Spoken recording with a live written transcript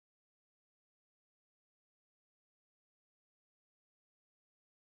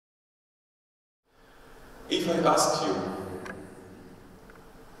If I ask you,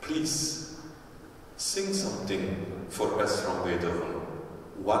 please sing something for us from Beethoven,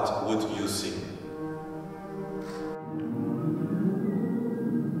 what would you sing?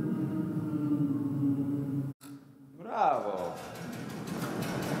 Bravo!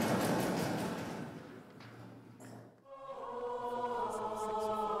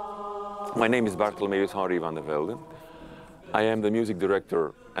 My name is Bartholomeus-Henri van de Velde. I am the music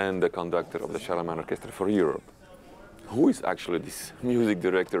director and the conductor of the Charlemagne Orchestra for Europe. Who is actually this music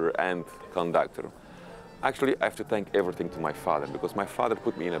director and conductor? Actually, I have to thank everything to my father, because my father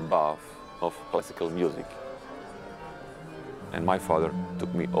put me in a bath of classical music. And my father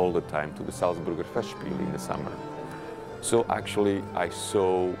took me all the time to the Salzburger Festspiele in the summer. So actually, I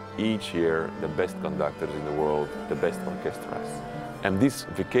saw each year the best conductors in the world, the best orchestras. And these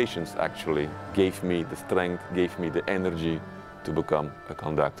vacations actually gave me the strength, gave me the energy to become a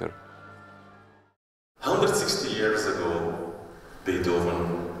conductor. 160 years ago,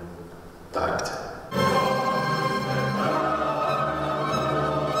 Beethoven died.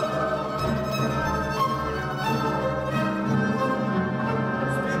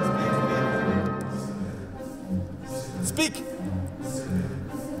 Speak!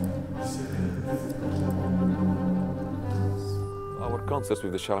 Our concerts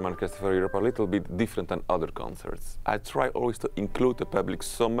with the Charlemagne Orchestra for Europe are a little bit different than other concerts. I try always to include the public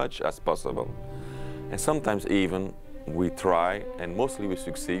so much as possible. And sometimes even we try, and mostly we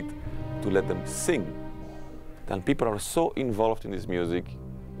succeed, to let them sing. Then people are so involved in this music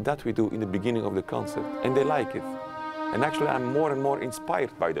that we do in the beginning of the concert, and they like it. And actually I'm more and more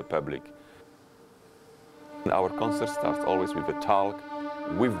inspired by the public. Our concert starts always with a talk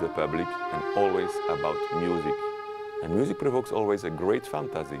with the public and always about music. And music provokes always a great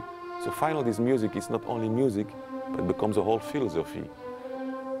fantasy. So finally this music is not only music, but becomes a whole philosophy.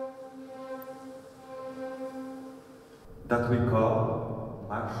 That we call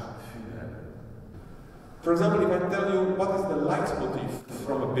marche funèbre. For example, if I tell you what is the leitmotif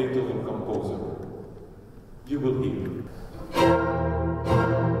from a Beethoven composer, you will hear.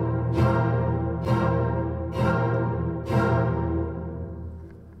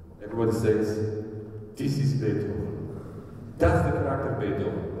 Everybody says, this is Beethoven. That's the character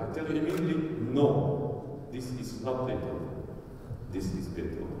Beethoven. I tell you immediately, no, this is not Beethoven. This is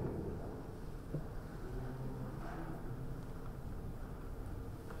Beethoven.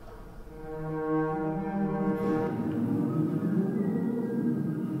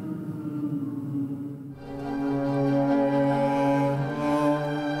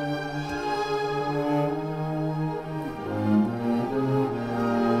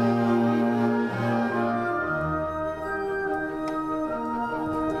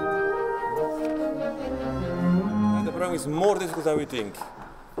 Is more difficult than we think,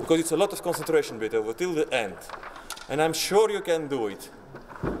 because it's a lot of concentration, Beethoven, till the end. And I'm sure you can do it.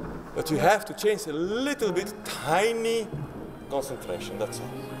 But you have to change a little bit, tiny concentration, that's all.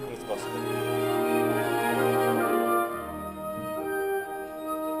 And it's possible.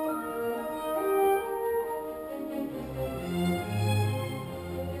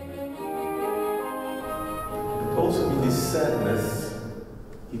 Also in this sadness,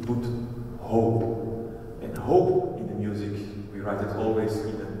 he put hope. And hope in the music, we write it always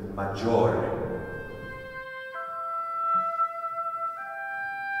in a maggiore.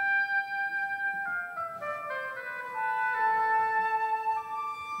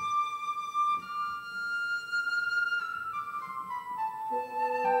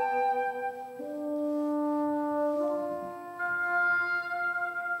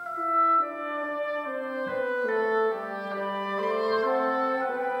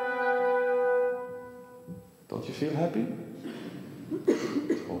 Don't you feel happy?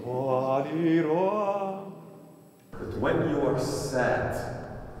 But when you are sad,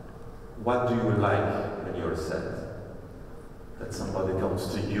 what do you like when you're sad? That somebody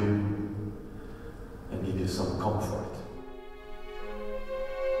comes to you and gives you some comfort.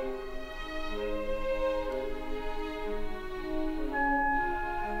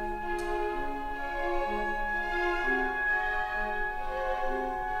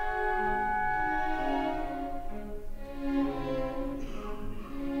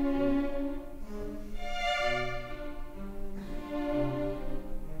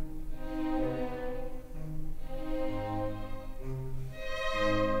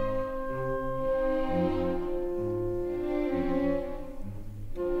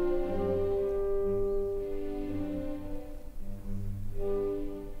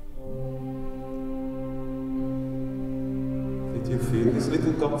 You feel this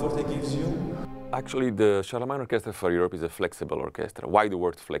little comfort it gives you? Actually, the Charlemagne Orchestra for Europe is a flexible orchestra. Why the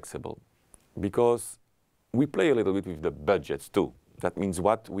word flexible? Because we play a little bit with the budgets too. That means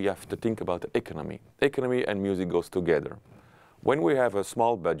what we have to think about the economy. Economy and music goes together. When we have a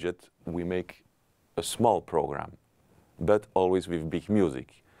small budget, we make a small program, but always with big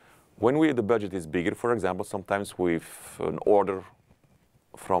music. When the budget is bigger, for example, sometimes with an order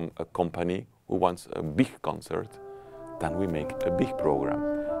from a company who wants a big concert, then we make a big program.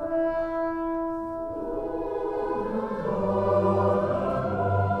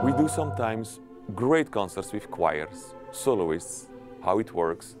 We do sometimes great concerts with choirs, soloists. How it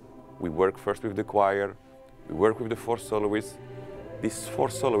works, we work first with the choir, we work with the 4 soloists. These 4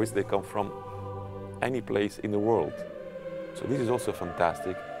 soloists, they come from any place in the world. So this is also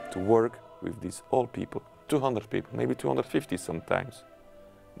fantastic to work with these old people, 200 people, maybe 250 sometimes.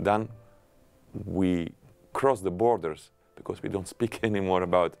 Then we cross the borders because we don't speak anymore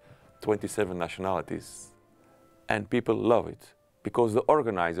about 27 nationalities. And people love it because the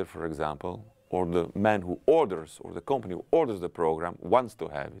organizer, for example, or the man who orders, or the company who orders the program wants to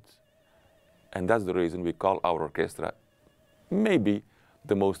have it. And that's the reason we call our orchestra maybe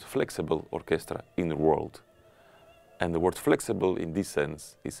the most flexible orchestra in the world. And the word flexible in this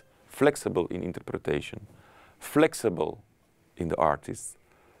sense is flexible in interpretation, flexible in the artists,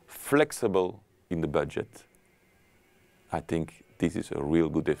 flexible in the budget. I think this is a real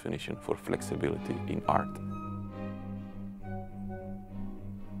good definition for flexibility in art.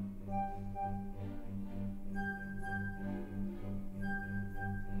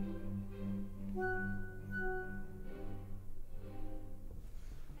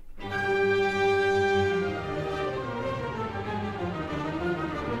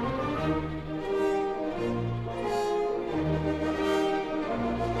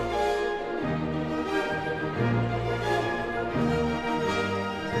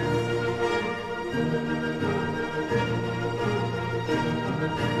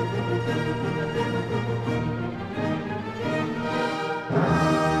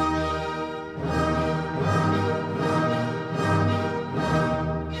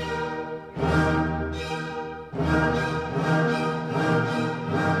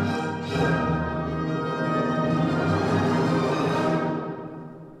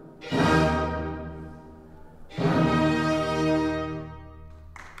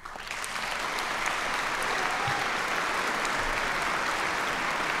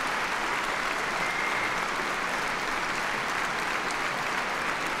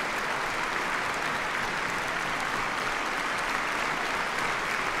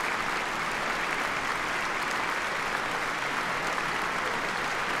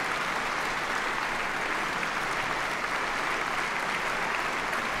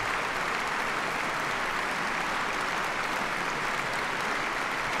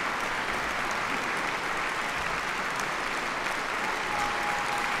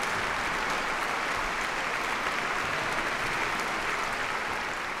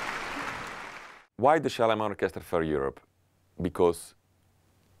 Why the Schalem Orchestra for Europe? Because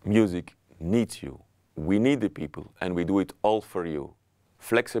music needs you. We need the people, and we do it all for you.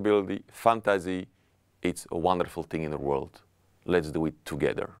 Flexibility, fantasy, it's a wonderful thing in the world. Let's do it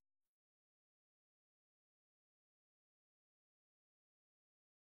together.